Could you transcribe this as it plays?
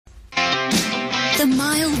The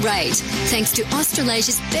Mile Rate, thanks to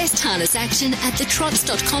Australasia's best harness action at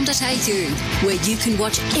thetrots.com.au, where you can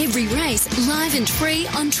watch every race live and free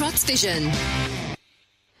on Trots Vision.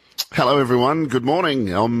 Hello everyone, good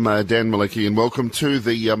morning. I'm Dan Mielicki and welcome to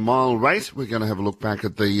the Mile Rate. We're going to have a look back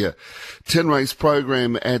at the 10-race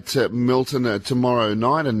program at Melton tomorrow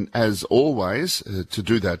night, and as always, to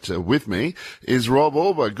do that with me is Rob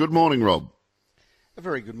Auber. Good morning, Rob. A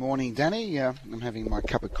very good morning, Danny. I'm having my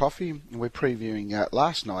cup of coffee, and we're previewing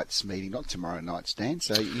last night's meeting, not tomorrow night's, Dan.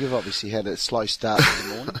 So you've obviously had a slow start to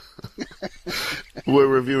the morning. We're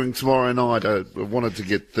reviewing tomorrow night. I wanted to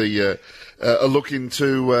get the a look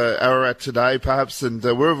into Ararat today, perhaps, and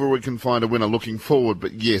wherever we can find a winner looking forward.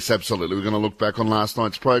 But yes, absolutely, we're going to look back on last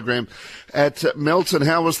night's program at Melton.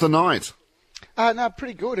 How was the night? No,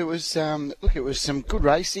 pretty good. It was it was some good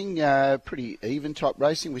racing, pretty even type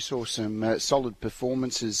racing. We saw some solid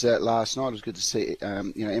performances last night. It was good to see,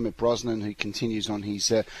 Emmett Brosnan, who continues on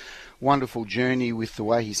his wonderful journey with the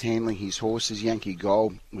way he's handling his horses. Yankee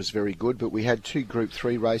Gold was very good, but we had two Group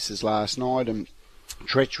 3 races last night, and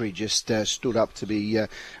Treachery just stood up to be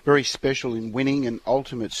very special in winning, and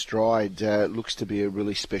Ultimate Stride looks to be a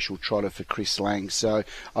really special trotter for Chris Lang. So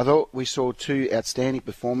I thought we saw two outstanding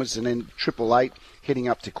performances, and then 888 heading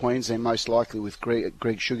up to Queensland, most likely with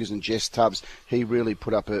Greg Sugars and Jess Tubbs. He really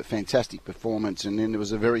put up a fantastic performance, and then there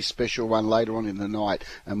was a very special one later on in the night,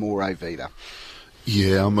 Amore Vita.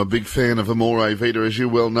 Yeah, I'm a big fan of Amore Vita, as you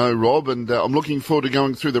well know, Rob, and I'm looking forward to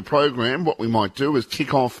going through the program. What we might do is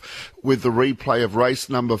kick off with the replay of race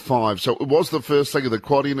number 5. So it was the first leg of the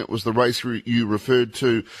quadrian. It was the race you referred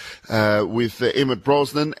to with Emmett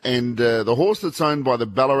Brosnan, and the horse that's owned by the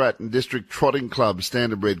Ballarat and District Trotting Club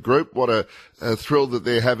Standardbred Group. What a thrill that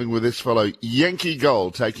they're having with this fellow, Yankee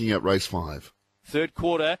Gold, taking out race 5. Third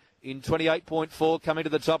quarter in 28.4, coming to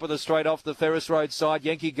the top of the straight off the Ferris Road side.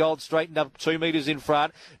 Yankee Gold straightened up 2 metres in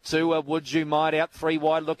front. Would You Might out 3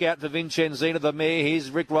 wide. Look out for Vincenzina, the mare.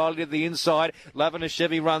 Here's Rick Riley to the inside. Loving a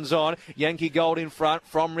Chevy runs on. Yankee Gold in front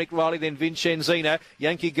from Rick Riley, then Vincenzina.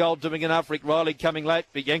 Yankee Gold doing enough. Rick Riley coming late,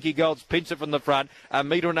 but Yankee Gold's pinched it from the front. 1.5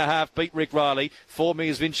 metres beat Rick Riley. 4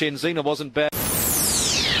 metres Vincenzina wasn't bad.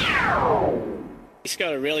 He's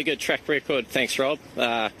got a really good track record, thanks Rob,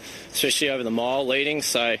 especially over the mile leading.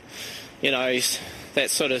 So, that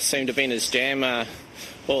sort of seemed to be in his jam right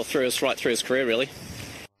through his career, really.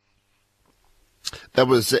 That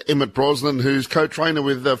was Emmett Brosnan, who's co-trainer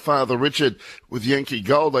with Father Richard with Yankee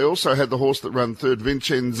Gold. They also had the horse that ran third,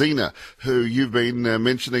 Vincenzina, who you've been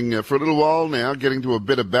mentioning for a little while now, getting to a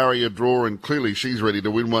better barrier draw, and clearly she's ready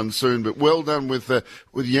to win one soon. But well done with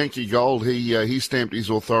Yankee Gold. He stamped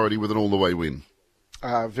his authority with an all-the-way win.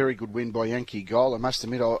 Very good win by Yankee Gold. I must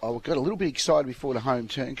admit, I got a little bit excited before the home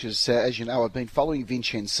turn because, as you know, I've been following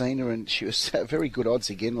Vincenzina, and she was very good odds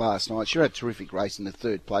again last night. She had a terrific race in the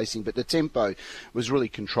third placing, but the tempo was really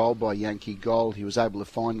controlled by Yankee Gold. He was able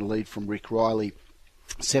to find the lead from Rick Riley.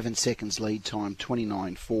 7 seconds lead time,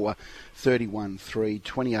 29.4, 31.3,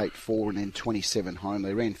 28.4, and then 27 home.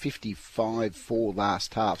 They ran 55.4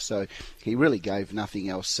 last half, so he really gave nothing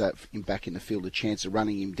else back in the field a chance of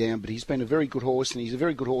running him down. But he's been a very good horse, and he's a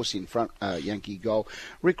very good horse in front, Yankee Gold.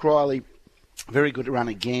 Rick Riley, very good run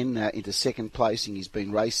again into second placing. He's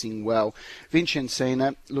been racing well.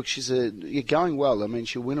 Vincenzina, look, she's going well. I mean,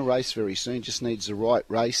 she'll win a race very soon. Just needs the right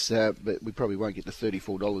race, but we probably won't get the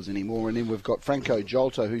 $34 anymore. And then we've got Franco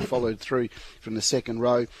Jolto, who followed through from the second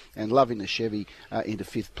row, and Loving the Chevy into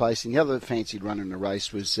fifth place. And the other fancied runner in the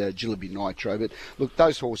race was Jillaby Nitro. But look,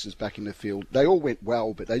 those horses back in the field, they all went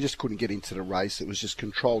well, but they just couldn't get into the race. It was just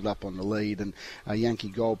controlled up on the lead, and Yankee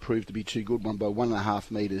Gold proved to be too good, one by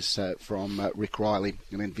 1.5 metres from Rick Riley,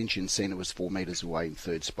 and then Vincenzina was 4 metres away in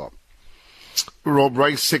third spot. Rob,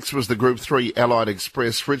 race 6 was the Group 3 Allied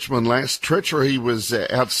Express. Richmond Lass. Treachery was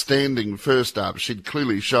outstanding first up. She'd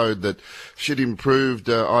clearly showed that she'd improved,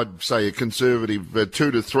 I'd say a conservative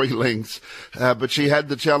 2 to 3 lengths, but she had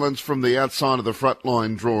the challenge from the outside of the front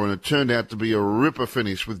line draw, and it turned out to be a ripper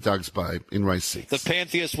finish with Doug's Babe in race 6. The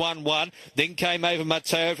Pantheus won 1, then came over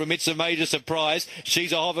Mateo from It's a Major Surprise.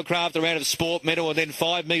 She's a hovercraft around of Sport Medal, and then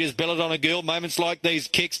 5 metres Belladonna Girl. Moments like these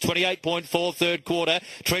kicks, 28.4 third quarter.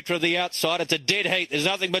 Treachery the outside. It's a dead heat. There's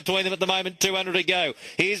nothing between them at the moment. 200 to go.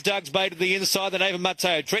 Here's Doug's Babe to the inside. Then Ava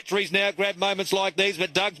Mateo. Treachery's now grabbed moments like these,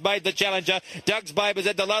 but Doug's Babe the challenger. Doug's Babe has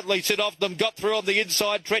had the Ludley sit off them. Got through on the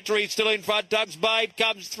inside. Treachery still in front. Doug's Babe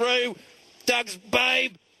comes through. Doug's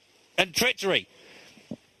Babe and Treachery.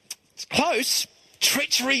 It's close.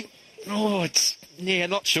 Treachery. Oh,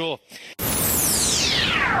 not sure.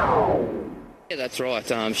 Yeah, that's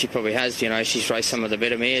right. She probably has. She's raced some of the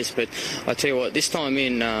better mares, but I tell you what, this time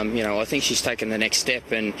in, I think she's taken the next step,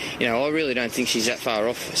 and I really don't think she's that far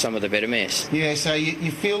off some of the better mares. Yeah, so you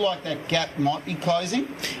feel like that gap might be closing?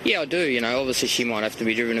 Yeah, I do. Obviously she might have to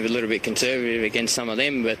be driven a little bit conservative against some of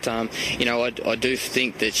them, but I do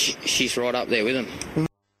think that she's right up there with them.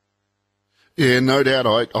 Yeah, no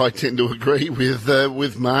doubt. I tend to agree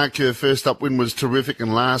with Mark. Her first up win was terrific,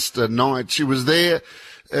 and last night she was there.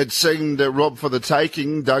 It seemed, Rob, for the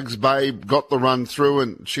taking. Doug's Babe got the run through,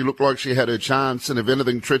 and she looked like she had her chance. And if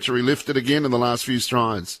anything, Treachery lifted again in the last few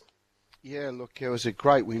strides. Yeah, look, it was a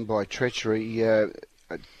great win by Treachery.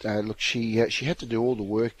 Look, she had to do all the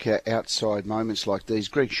work outside moments like these.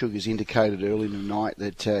 Greg Sugars indicated early in the night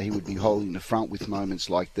that he would be holding the front with moments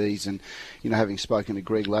like these. And, having spoken to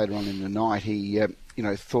Greg later on in the night, he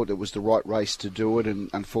thought it was the right race to do it. And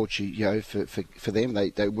unfortunately, for them,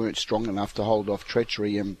 they weren't strong enough to hold off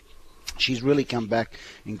Treachery. And she's really come back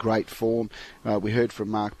in great form. We heard from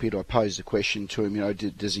Mark Pitt. I posed a question to him,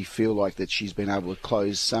 does he feel like that she's been able to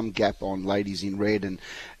close some gap on Ladies in Red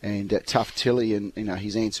and Tough Tilly? And,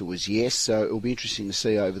 his answer was yes. So it'll be interesting to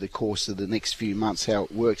see over the course of the next few months how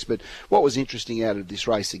it works. But what was interesting out of this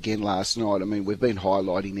race again last night, we've been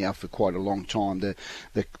highlighting now for quite a long time the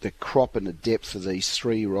crop and the depth of these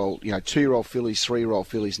 3-year-old, 2-year-old fillies, 3-year-old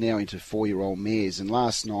fillies now into 4-year-old mares. And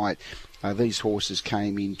last night, these horses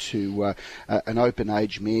came into an open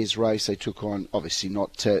age mares race. They took on, obviously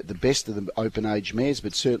not the best of the open age mares,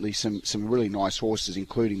 but certainly some really nice horses,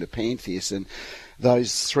 including the Pantheus. And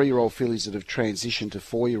those 3-year-old fillies that have transitioned to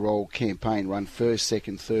 4-year-old campaign run first,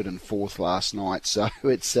 second, third and fourth last night. So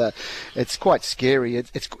it's quite scary.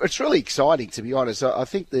 It's really exciting, to be honest. I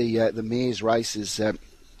think the mares races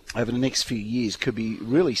over the next few years could be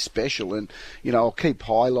really special, and I'll keep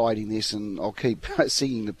highlighting this and I'll keep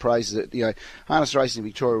singing the praises that Harness Racing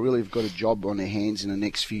Victoria really have got a job on their hands in the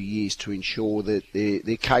next few years to ensure that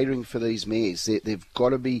they're catering for these mares. They've got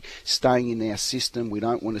to be staying in our system. We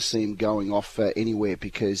don't want to see them going off anywhere,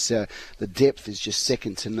 because the depth is just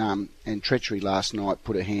second to none, and Treachery last night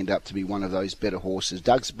put her hand up to be one of those better horses.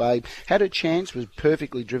 Doug's Babe had her chance, was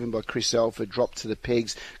perfectly driven by Chris Alford, dropped to the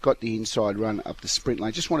pegs, got the inside run up the sprint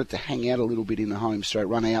lane, just wanted to hang out a little bit in the home straight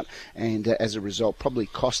run out, and as a result probably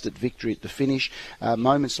cost it victory at the finish.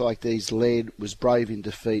 Moments like these led, was brave in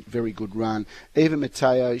defeat, very good run. Eva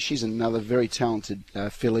Mateo, she's another very talented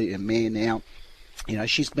filly and mare now.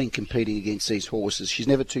 She's been competing against these horses. She's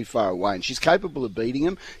never too far away, and she's capable of beating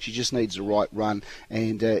them. She just needs the right run,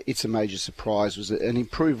 and It's a Major Surprise was an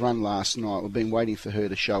improved run last night. We've been waiting for her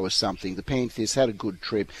to show us something. The Panthers had a good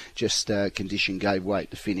trip, just condition gave way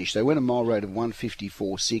at the finish. They went a mile rate of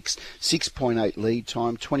 154.6, 6.8 lead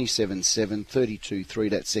time, 27.7, 32.3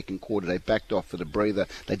 that second quarter. They backed off for the breather.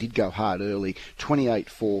 They did go hard early,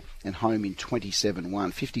 28.4 and home in 27.1,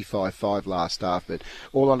 55.5 last half. But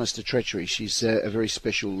all honest to Treachery, she's a very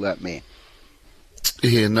special mare.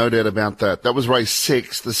 Yeah, no doubt about that. That was race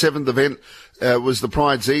 6. The 7th event was the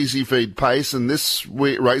Pride's Easy Feed Pace, and this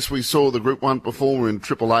race we saw the Group 1 performer in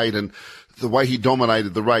 888, and the way he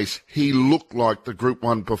dominated the race, he looked like the Group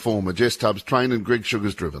 1 performer. Jess Tubbs trained and Greg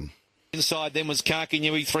Sugars driven. Inside then was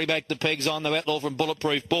Karkinui, 3 back the pegs on the outlaw from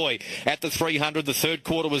Bulletproof Boy. At the 300, the third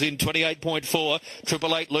quarter was in 28.4.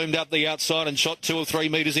 888 loomed up the outside and shot 2 or 3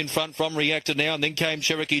 metres in front from Reactor now, and then came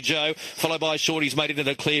Cherokee Joe, followed by Shorty's made into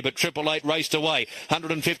the clear, but 888 raced away.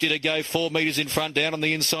 150 to go, 4 metres in front, down on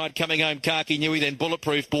the inside, coming home Karkinui, then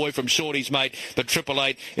Bulletproof Boy from Shorty's mate, but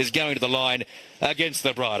 888 is going to the line against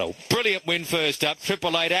the bridle. Brilliant win first up.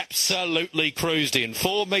 888 absolutely cruised in.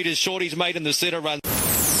 4 metres Shorty's mate in the centre run.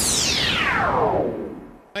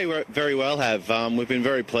 May very well have. We've been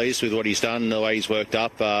very pleased with what he's done, the way he's worked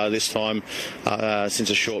up this time since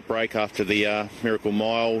a short break after the Miracle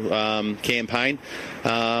Mile campaign.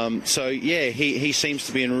 He seems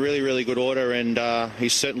to be in really, really good order, and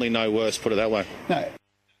he's certainly no worse, put it that way. No.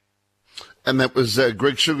 And that was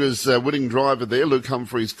Greg Sugars' winning driver there. Luke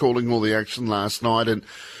Humphreys calling all the action last night. And,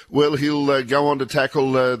 well, he'll go on to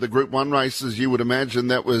tackle the Group 1 races, you would imagine.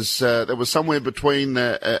 That was somewhere between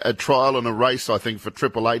a trial and a race, I think, for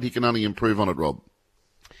 888. He can only improve on it, Rob.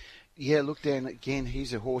 Yeah, look, Dan, again,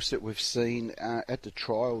 he's a horse that we've seen at the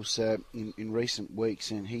trials in recent weeks,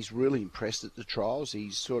 and he's really impressed at the trials.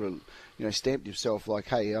 He's sort of, stamped himself like,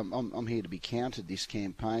 hey, I'm here to be counted this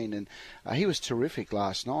campaign, and he was terrific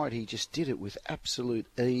last night. He just did it with absolute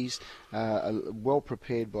ease, well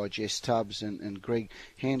prepared by Jess Tubbs, and Greg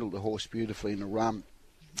handled the horse beautifully in the run.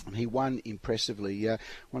 And he won impressively.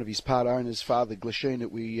 One of his part owners, Father Glasheen,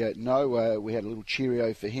 that we know, we had a little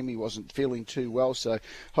cheerio for him. He wasn't feeling too well, so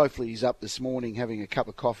hopefully he's up this morning having a cup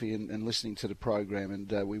of coffee and listening to the program,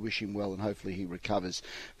 and we wish him well, and hopefully he recovers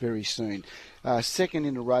very soon. Second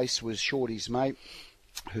in the race was Shorty's Mate,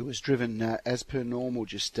 who was driven as per normal,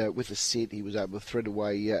 just with a sit. He was able to thread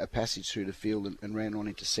away a passage through the field and ran on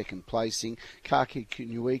into second placing. Kaki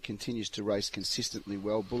Kunui continues to race consistently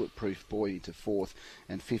well. Bulletproof Boy into fourth,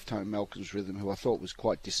 and fifth home Malcolm's Rhythm, who I thought was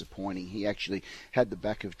quite disappointing. He actually had the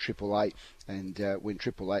back of 888, and when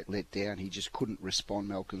 888 let down, he just couldn't respond,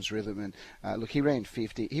 Malcolm's Rhythm. And look, he ran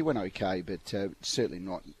 50. He went okay, but certainly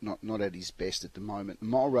not at his best at the moment. The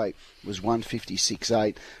mile rate was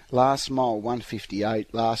 156.8. Last mile 158.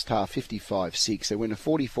 Last half 55.6. They went a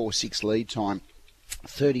 44.6 lead time.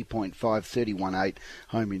 30.5, 31.8,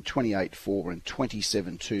 home in 28.4 and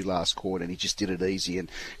 27.2 last quarter, and he just did it easy. And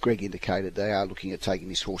Greg indicated they are looking at taking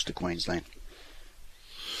this horse to Queensland.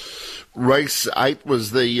 Race 8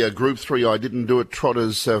 was the Group 3 I Didn't Do It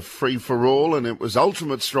Trotters free-for-all, and it was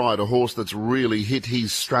Ultimate Stride, a horse that's really hit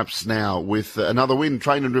his straps now with another win,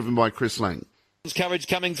 trained and driven by Chris Lang. Courage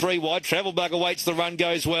coming 3 wide. Travel Bug awaits the run,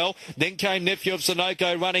 goes well. Then came Nephew of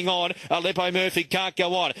Sunoco running on. Aleppo Murphy can't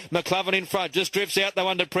go on. McLovin in front, just drifts out though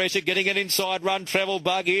under pressure, getting an inside run. Travel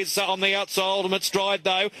Bug is on the outside. Ultimate Stride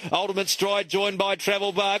though. Ultimate Stride joined by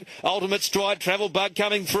Travel Bug. Ultimate Stride, Travel Bug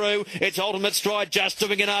coming through. It's Ultimate Stride just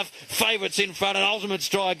doing enough. Favourites in front, and Ultimate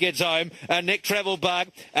Stride gets home. And Nick Travel Bug,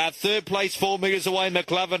 third place 4 metres away.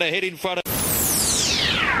 McLovin ahead in front of...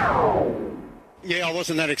 Yeah, I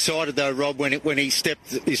wasn't that excited though, Rob, when he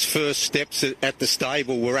stepped. His first steps at the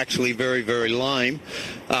stable were actually very, very lame.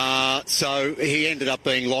 So he ended up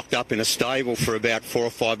being locked up in a stable for about 4 or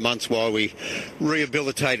 5 months while we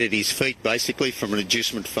rehabilitated his feet, basically, from an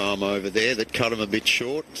inducement farm over there that cut him a bit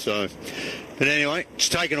short. So, but anyway, it's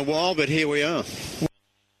taken a while, but here we are.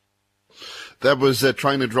 That was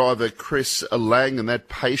trainer-driver Chris Lang, and that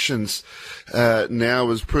patience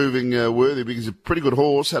now is proving worthy, because a pretty good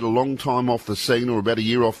horse, had a long time off the scene, or about a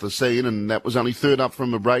year off the scene, and that was only third up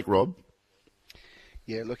from a break, Rob.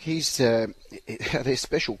 Yeah, look, there's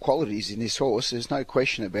special qualities in this horse. There's no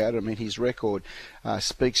question about it. I mean, his record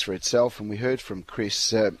speaks for itself, and we heard from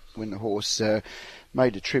Chris when the horse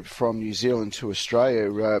made a trip from New Zealand to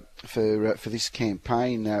Australia for this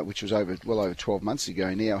campaign, which was well over 12 months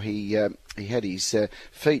ago now. He had his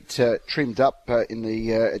feet trimmed up at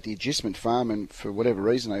the adjustment farm, and for whatever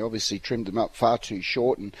reason, they obviously trimmed them up far too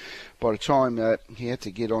short. And by the time he had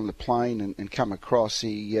to get on the plane and come across,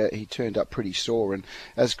 he turned up pretty sore. And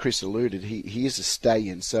as Chris alluded, he is a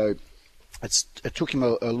stallion, so it took him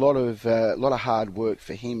a lot of hard work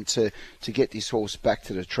for him to get this horse back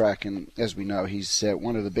to the track. And as we know, he's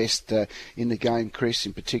one of the best in the game, Chris,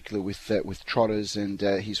 in particular with trotters, and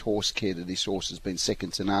his horse care to this horse has been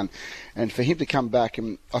second to none. And for him to come back,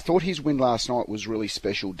 and I thought his win last night was really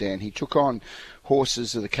special, Dan. He took on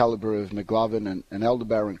horses of the calibre of McLovin and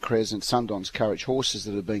Aldebaran Crescent, Sundance Courage, horses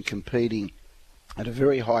that have been competing at a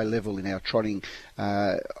very high level in our trotting,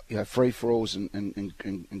 free-for-alls and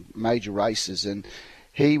major races. And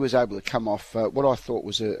he was able to come off what I thought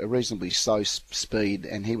was a reasonably slow speed,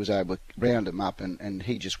 and he was able to round him up, and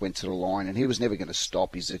he just went to the line, and he was never going to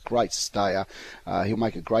stop. He's a great stayer. He'll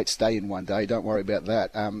make a great stay in one day, don't worry about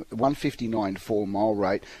that. 159.4 mile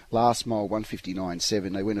rate, last mile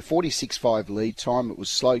 159.7. They went a 46.5 lead time. It was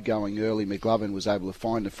slow going early. McLovin was able to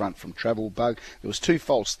find the front from Travel Bug. There was 2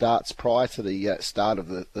 false starts prior to the start of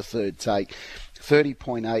the third take.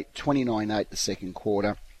 30.8, 29.8 the second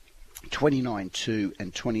quarter. 29.2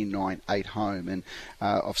 and 29.8 home, and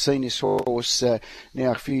I've seen this horse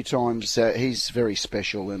now a few times. He's very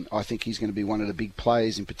special, and I think he's going to be one of the big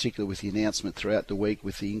players, in particular with the announcement throughout the week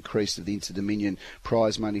with the increase of the Inter-Dominion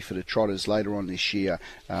prize money for the trotters later on this year.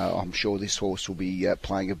 I'm sure this horse will be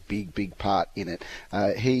playing a big part in it.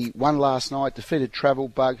 He won last night, defeated Travel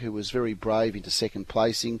Bug, who was very brave, into second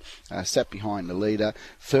placing, sat behind the leader.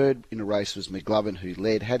 Third in the race was McLovin, who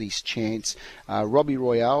led, had his chance. Robbie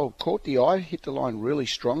Royale caught the eye, hit the line really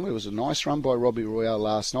strongly. It was a nice run by Robbie Royale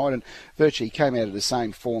last night, and virtually came out of the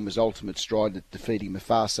same form as Ultimate Stride, defeating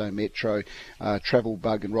Mafaso Metro, Travel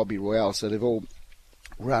Bug and Robbie Royale. So they've all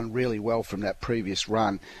run really well from that previous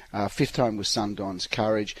run. Fifth home was Sundance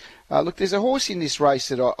Courage. Look, there's a horse in this race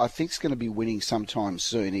that I think is going to be winning sometime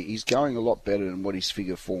soon. He's going a lot better than what his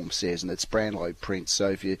figure form says, and it's Brownlow Prince.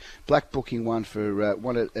 So if you're black booking one for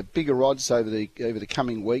a bigger odds over the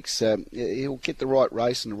coming weeks, he'll get the right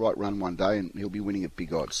race and the right run one day, and he'll be winning at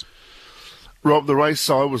big odds. Rob, the race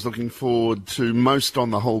I was looking forward to most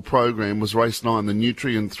on the whole program was race 9, the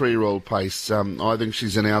Nutrient 3-year-old pace. I think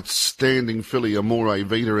she's an outstanding filly, Amore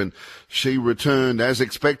Vita, and she returned as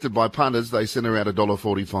expected by punters. They sent her out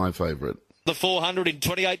 $1.45 favourite. The 400 in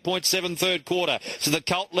 28.7 third quarter. So the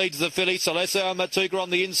colt leads the filly. Celesso Matuka on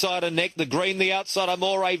the inside and neck. The green, the outside,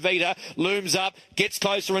 Amore Vita looms up, gets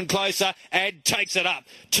closer and closer and takes it up.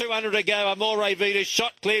 200 to go. Amore Vita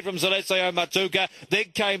shot clear from Celesso Matuka. Then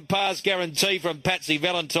came Pass Guarantee from Patsy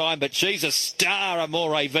Valentine, but she's a star,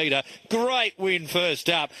 Amore Vita. Great win first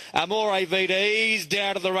up. Amore Vita, he's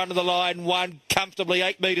down to the run of the line. Won comfortably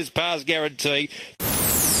 8 metres Pass Guarantee.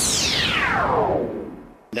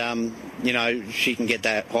 She can get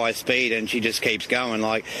that high speed and she just keeps going.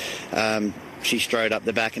 She strode up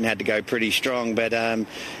the back and had to go pretty strong, but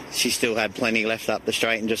she still had plenty left up the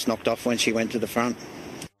straight and just knocked off when she went to the front.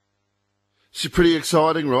 She's pretty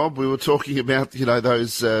exciting, Rob. We were talking about,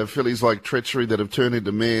 those fillies like Treachery that have turned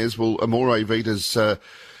into mares. Well, Amore Vita's a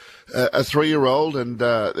 3-year-old,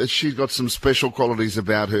 and she's got some special qualities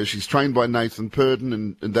about her. She's trained by Nathan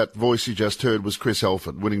Purden, and that voice you just heard was Chris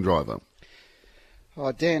Elford, winning driver.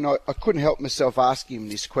 Oh, Dan, I couldn't help myself asking him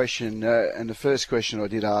this question, and the first question I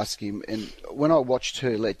did ask him, and when I watched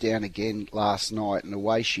her let down again last night and the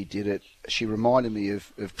way she did it, she reminded me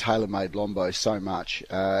of Tailor-Made Lombo so much.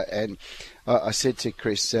 And I said to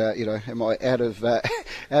Chris, am I out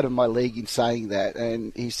of my league in saying that?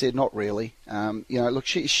 And he said, not really. Look,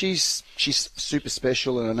 she's super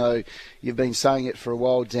special, and I know you've been saying it for a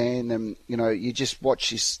while, Dan. And you just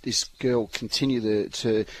watch this girl continue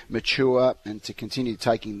to mature and to continue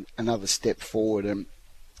taking another step forward. And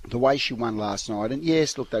the way she won last night, and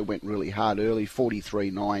yes, look, they went really hard early,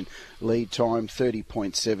 43.9 lead time,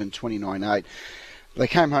 30.7, 29.8. They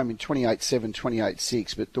came home in 28.7,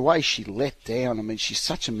 28.6, but the way she let down, I mean, she's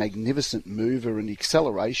such a magnificent mover, and the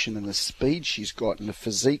acceleration and the speed she's got and the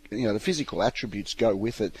physique, the physical attributes go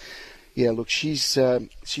with it. Yeah, look, she's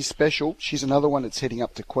special. She's another one that's heading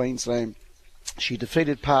up to Queensland. She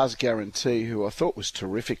defeated Pass Guarantee, who I thought was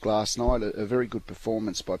terrific last night. A very good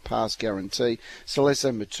performance by Pass Guarantee.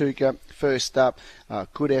 Celesso Matuka, first up,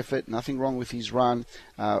 good effort, nothing wrong with his run.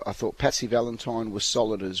 I thought Patsy Valentine was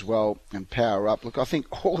solid as well, and Power Up. Look, I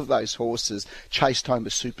think all of those horses chased home a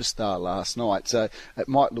superstar last night, so it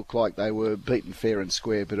might look like they were beaten fair and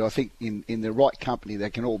square, but I think in the right company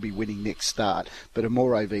they can all be winning next start. But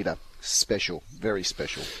Amore Vita, special, very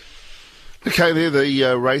special. Okay, they're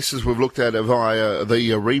the races we've looked at via the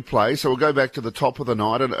replay. So we'll go back to the top of the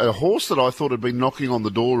night. And a horse that I thought had been knocking on the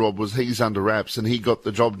door, Rob, was He's Under Wraps, and he got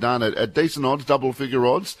the job done at decent odds, double-figure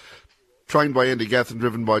odds, trained by Andy Gath and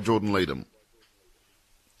driven by Jordan Leadham.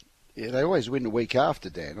 Yeah, they always win the week after,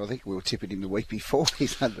 Dan. I think we were tipping him the week before.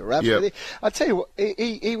 He's under wraps. Yep. I tell you what,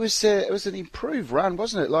 he was. It was an improved run,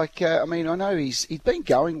 wasn't it? I know he'd been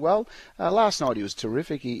going well. Last night he was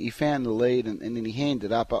terrific. He found the lead and then he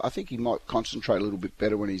handed up. I think he might concentrate a little bit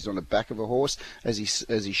better when he's on the back of a horse, as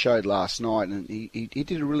he showed last night. And he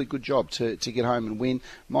did a really good job to get home and win.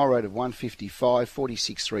 Mile rate of 155,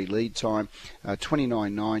 46.3 lead time,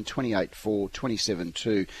 29.9, 28.4,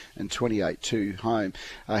 27.2, and 28.2 home.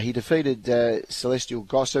 He defeated Celestial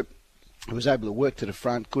Gossip, who was able to work to the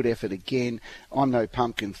front. Good effort again. I'm No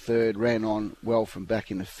Pumpkin third, ran on well from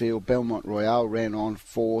back in the field. Belmont Royale ran on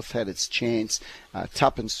fourth, had its chance.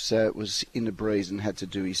 Tuppence was in the breeze and had to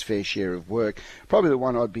do his fair share of work. Probably the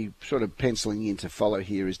one I'd be sort of penciling in to follow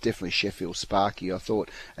here is definitely Sheffield Sparky. I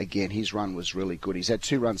thought, again, his run was really good. He's had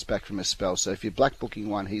 2 runs back from a spell, so if you're black booking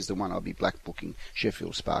one, he's the one I'll be black booking,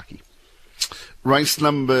 Sheffield Sparky. Race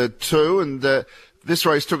number 2, and this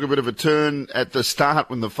race took a bit of a turn at the start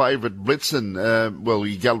when the favourite Blitzen,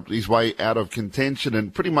 he galloped his way out of contention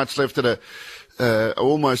and pretty much left it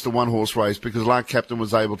almost a one-horse race because Lark Captain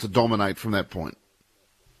was able to dominate from that point.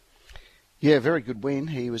 Yeah, very good win.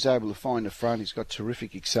 He was able to find the front. He's got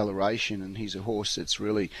terrific acceleration, and he's a horse that's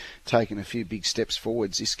really taken a few big steps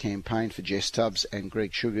forwards this campaign for Jess Tubbs and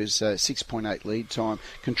Greg Sugars. 6.8 lead time.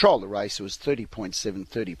 Controlled the race. It was 30.7,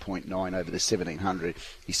 30.9 over the 1700.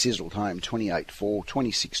 He sizzled home 28.4,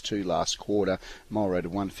 26.2 last quarter. Mile rate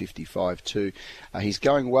of 155.2. He's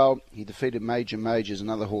going well. He defeated Majors,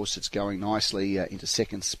 another horse that's going nicely into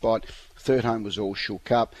second spot. Third home was All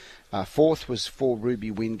Shook Up. Fourth was 4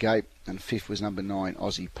 Ruby Wingate, and fifth was number 9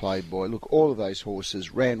 Aussie Playboy. Look, all of those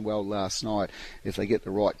horses ran well last night. If they get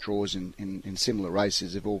the right draws in similar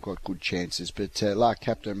races, they've all got good chances. But Lark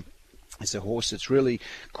Captain is a horse that's really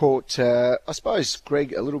caught, I suppose,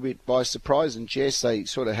 Greg a little bit by surprise, and Jess, they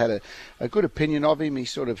sort of had a good opinion of him. He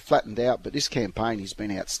sort of flattened out, but this campaign he's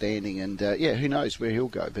been outstanding, and who knows where he'll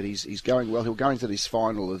go, but he's going well. He'll go into this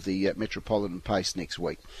final of the Metropolitan Pace next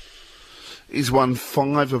week. He's won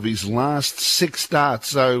 5 of his last 6 starts,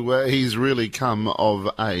 so he's really come of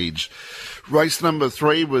age. Race number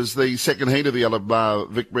 3 was the second heat of the Yellow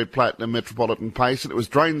Vic Red Platinum Metropolitan Pace, and it was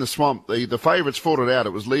Drain the Swamp. The favourites fought it out.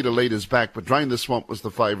 It was leaders back, but Drain the Swamp was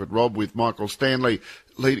the favourite, Rob, with Michael Stanley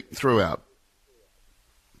leading throughout.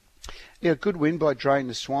 Yeah, good win by Drain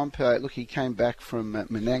the Swamp. Look, he came back from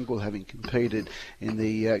Menangle, having competed in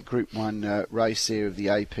the Group 1 race there of the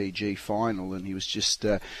APG final, and he was just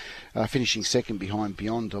finishing second behind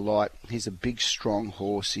Beyond Delight. He's a big, strong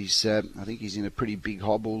horse. He's, I think he's in a pretty big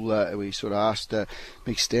hobble. We sort of asked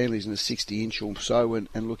Mick Stanley's in a 60-inch or so, and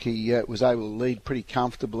look, he was able to lead pretty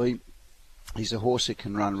comfortably. He's a horse that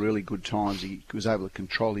can run really good times. He was able to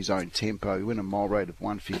control his own tempo. He went a mile rate of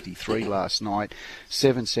 1:53 last night.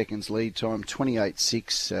 7 seconds lead time,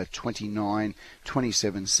 28.6, 29,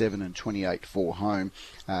 27.7 and 28.4 home.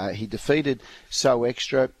 He defeated So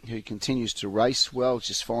Extra, who continues to race well,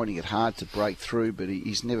 just finding it hard to break through, but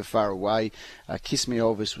he's never far away. Kiss Me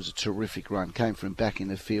Elvis was a terrific run. Came from back in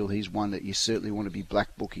the field. He's one that you certainly want to be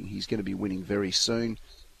black booking. He's going to be winning very soon.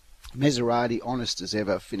 Maserati, honest as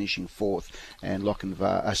ever, finishing 4th, and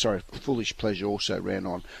Foolish Pleasure also ran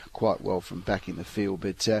on quite well from back in the field.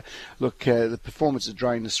 But the performance of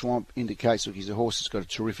Drain the Swamp indicates, look, he's a horse that's got a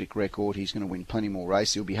terrific record. He's going to win plenty more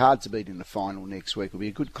races. He'll be hard to beat in the final next week. It'll be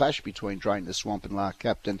a good clash between Drain the Swamp and La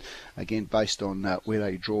Captain. Again, based on where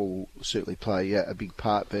they draw, will certainly play a big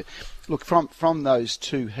part. But look, from those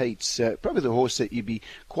 2 heats, probably the horse that you'd be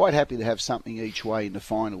quite happy to have something each way in the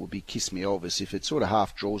final would be Kiss Me Elvis. If it sort of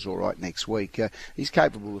half draws all right next week, he's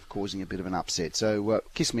capable of causing a bit of an upset. So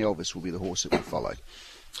Kiss Me Elvis will be the horse that we follow.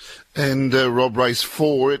 And Rob, race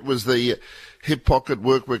 4, it was the hip pocket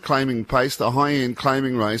work we're claiming pace, the high-end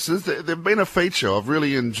claiming races. They've been a feature. I've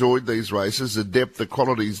really enjoyed these races, the depth, the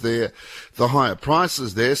quality's there, the higher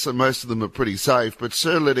prices there, so most of them are pretty safe. But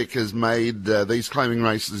Sir Liddick has made these claiming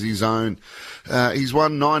races his own. He's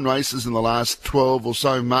won 9 races in the last 12 or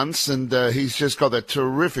so months, and he's just got that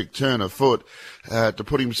terrific turn of foot to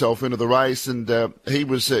put himself into the race, and he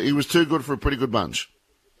was too good for a pretty good bunch.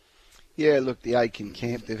 Yeah, look, the Aiken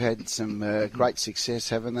camp, they've had some great success,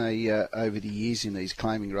 haven't they, over the years in these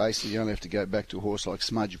claiming races. You only have to go back to a horse like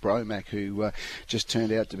Smudge Bromack, who just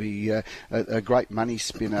turned out to be a great money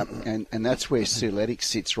spinner, and that's where Sir Liddick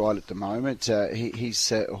sits right at the moment.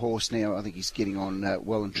 He's a horse now, I think he's getting on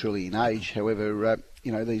well and truly in age. However,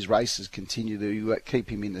 these races continue to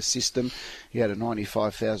keep him in the system. He had a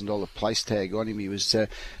 $95,000 place tag on him. He was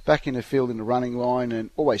back in the field in the running line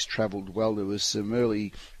and always travelled well. There was some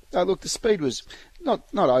early... the speed was not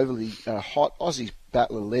overly hot. Aussie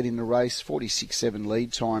Battler led in the race, 46.7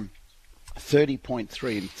 lead time.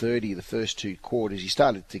 30.3 and 30 the first 2 quarters. He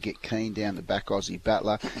started to get keen down the back, Aussie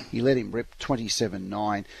Battler. He let him rip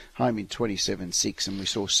 27.9, home in 27.6, and we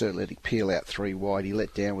saw Sir Liddick peel out 3 wide. He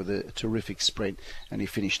let down with a terrific sprint, and he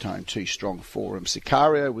finished home 2 strong for him.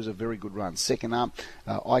 Sicario was a very good run. Second up,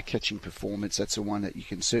 eye-catching performance. That's the one that you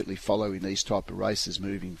can certainly follow in these type of races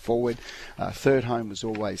moving forward. Third home was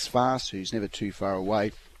Always Fast, who's never too far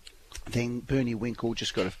away. Then Bernie Winkle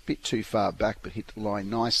just got a bit too far back but hit the line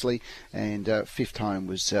nicely. And fifth home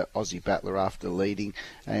was Aussie Battler after leading.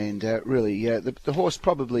 And the horse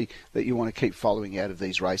probably that you want to keep following out of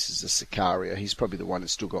these races is Sicario. He's probably the one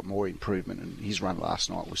that's still got more improvement, and his run last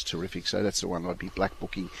night was terrific. So that's the one I'd be black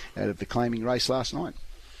booking out of the claiming race last night.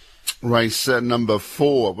 Race number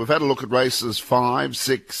 4. We've had a look at races 5,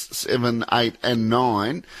 6, 7, 8 and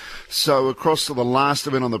 9. So across to the last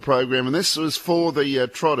event on the program, and this was for the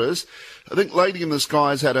trotters. I think Lady in the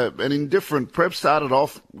Skies had an indifferent prep, started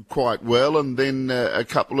off quite well, and then a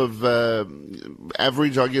couple of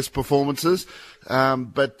average, I guess, performances.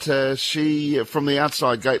 But she, from the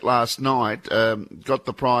outside gate last night, got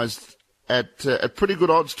the prize at pretty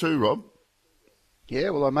good odds too, Rob.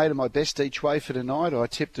 Yeah, well, I made her my best each way for tonight. I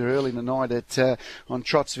tipped her early in the night on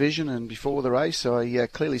Trot's Vision, and before the race, I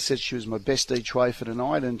clearly said she was my best each way for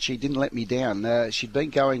tonight, and she didn't let me down. She'd been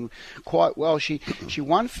going quite well. She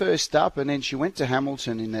won first up, and then she went to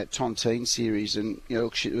Hamilton in that Tontine series, and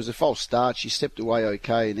it was a false start. She stepped away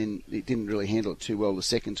okay, and then it didn't really handle it too well the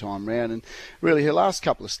second time round. And really, her last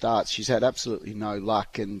couple of starts, she's had absolutely no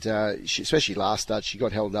luck, and especially last start, she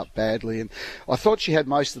got held up badly. And I thought she had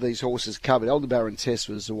most of these horses covered. Aldebaran Test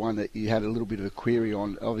was the one that you had a little bit of a query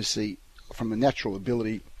on. Obviously, from a natural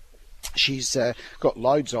ability, she's got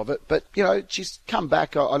loads of it, but she's come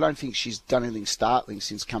back. I don't think she's done anything startling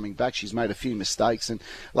since coming back. She's made a few mistakes, and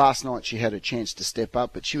last night she had a chance to step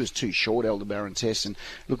up, but she was too short, Aldebaran Tess, and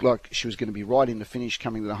looked like she was going to be right in the finish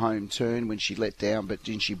coming to the home turn when she let down, but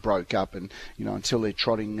then she broke up, and until they're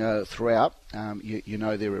trotting throughout. you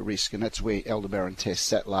know they're a risk, and that's where Aldebaran Test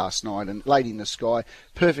sat last night. And Lady in the Sky,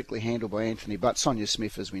 perfectly handled by Anthony, but Sonia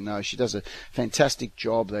Smith, as we know, she does a fantastic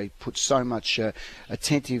job. They put so much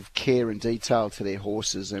attentive care and detail to their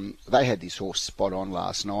horses, and they had this horse spot on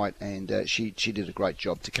last night, and she did a great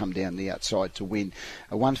job to come down the outside to win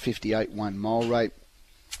a 158 1 mile rate.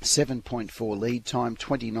 7.4 lead time,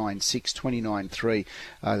 29.6, 29.3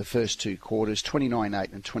 the first two quarters,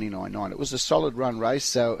 29.8 and 29.9. It was a solid run race,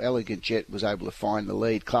 so Elegant Jet was able to find the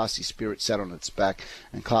lead. Classy Spirit sat on its back,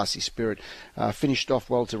 and Classy Spirit finished off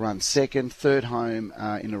well to run second. Third home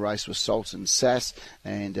in the race was Sultan Sass,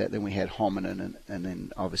 and then we had Hominin, and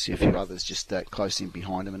then obviously a few others just close in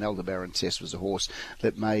behind him. And Aldebaran Test was a horse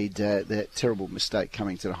that made that terrible mistake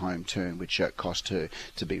coming to the home turn, which cost her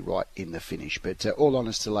to be right in the finish. But all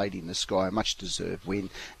honest to Lady in the Sky, a much-deserved win,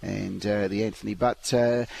 and the Anthony Butt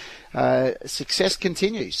success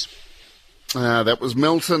continues. That was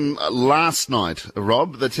Melton last night,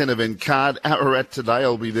 Rob, the 10 event card. Ararat today,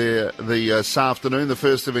 I'll be there this afternoon. The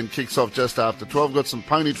first event kicks off just after 12. Got some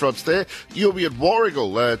pony trots there. You'll be at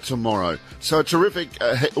Warrigal tomorrow. So a terrific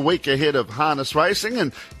week ahead of harness racing,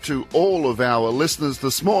 and to all of our listeners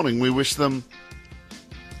this morning, we wish them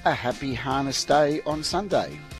a happy harness day on Sunday.